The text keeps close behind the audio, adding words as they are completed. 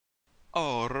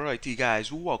Alrighty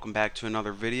guys, welcome back to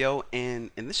another video,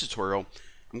 and in this tutorial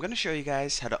I'm going to show you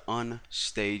guys how to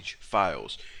unstage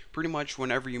files. Pretty much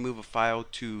whenever you move a file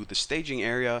to the staging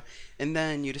area and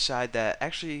then you decide that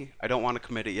actually I don't want to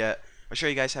commit it yet, I'll show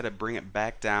you guys how to bring it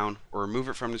back down or remove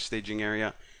it from the staging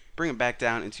area, bring it back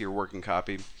down into your working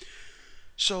copy.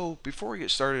 So before we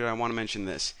get started, I want to mention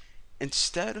this.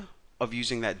 Instead of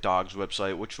using that dog's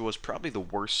website, which was probably the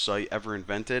worst site ever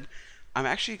invented, I'm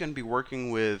actually going to be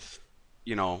working with,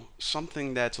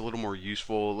 something that's a little more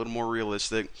useful, a little more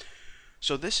realistic.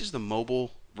 So this is the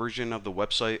mobile version of the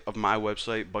website, of my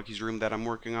website, Bucky's Room, that I'm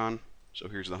working on. So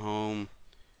here's the home,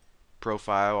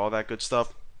 profile, all that good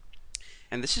stuff.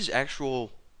 And this is an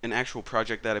actual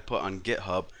project that I put on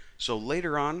GitHub. So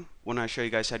later on, when I show you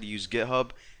guys how to use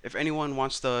GitHub, if anyone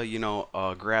wants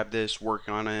to, grab this, work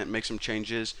on it, make some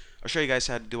changes, I'll show you guys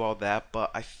how to do all that.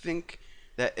 But I think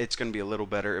that it's going to be a little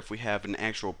better if we have an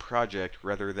actual project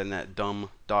rather than that dumb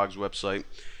dog's website.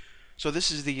 So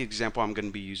this is the example I'm going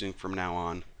to be using from now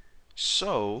on.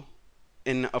 So,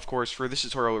 and of course, for this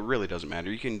tutorial, it really doesn't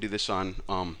matter. You can do this on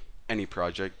any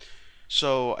project.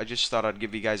 So I just thought I'd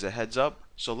give you guys a heads up.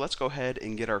 So let's go ahead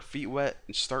and get our feet wet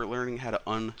and start learning how to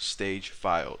unstage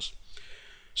files.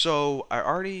 So I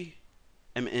already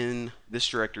am in this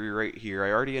directory right here.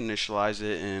 I already initialized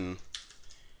it, and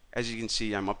as you can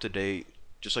see, I'm up to date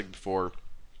just like before.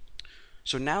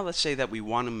 So now let's say that we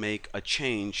want to make a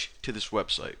change to this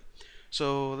website.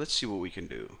 So let's see what we can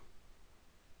do.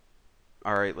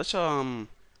 Alright, let's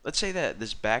say that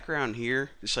this background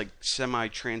here, this like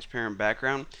semi-transparent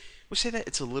background, we'll say that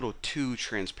it's a little too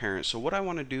transparent. So what I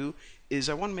want to do is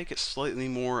I want to make it slightly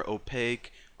more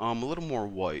opaque, a little more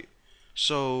white.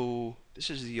 So this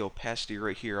is the opacity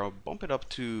right here. I'll bump it up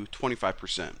to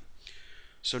 25%.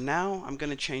 So now I'm going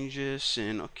to change this,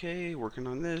 and okay, working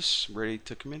on this, ready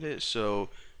to commit it. So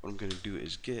what I'm going to do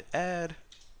is git add.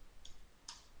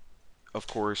 Of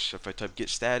course, if I type git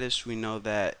status, we know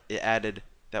that it added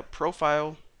that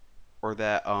profile or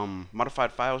that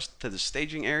modified files to the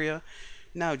staging area.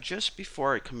 Now, just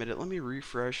before I commit it, let me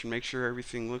refresh and make sure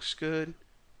everything looks good.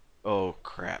 Oh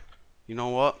crap! You know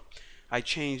what? I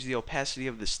changed the opacity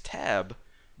of this tab,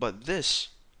 but this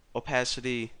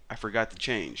opacity I forgot to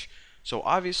change. So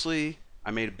obviously, I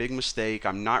made a big mistake.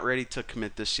 I'm not ready to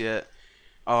commit this yet.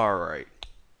 Alright.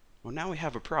 Well, now we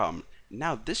have a problem.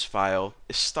 Now this file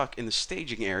is stuck in the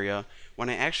staging area when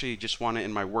I actually just want it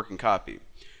in my working copy.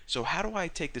 So how do I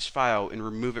take this file and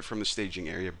remove it from the staging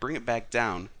area, bring it back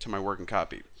down to my working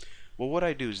copy? Well, what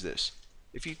I do is this.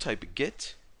 If you type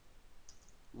git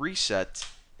reset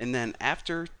and then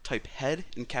after type head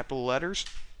in capital letters,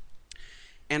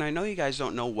 and I know you guys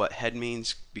don't know what head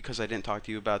means because I didn't talk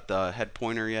to you about the head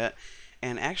pointer yet,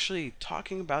 and actually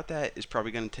talking about that is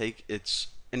probably going to take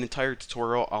an entire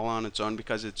tutorial all on its own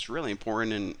because it's really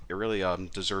important and it really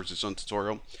deserves its own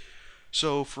tutorial.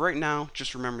 So for right now,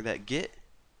 just remember that git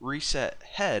reset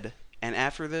head, and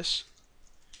after this,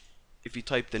 if you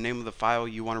type the name of the file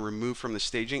you want to remove from the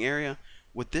staging area,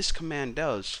 what this command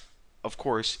does, of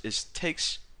course, is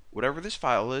takes whatever this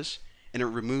file is and it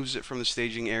removes it from the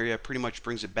staging area, pretty much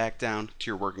brings it back down to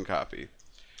your working copy.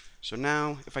 So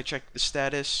now, if I check the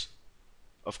status,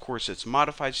 of course it's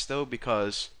modified still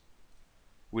because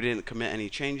we didn't commit any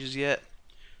changes yet.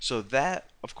 So that,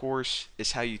 of course,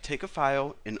 is how you take a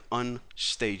file and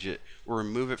unstage it or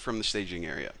remove it from the staging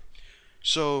area.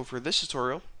 So for this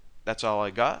tutorial, that's all I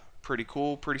got. Pretty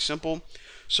cool, pretty simple.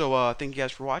 So thank you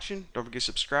guys for watching. Don't forget to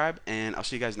subscribe, and I'll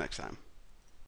see you guys next time.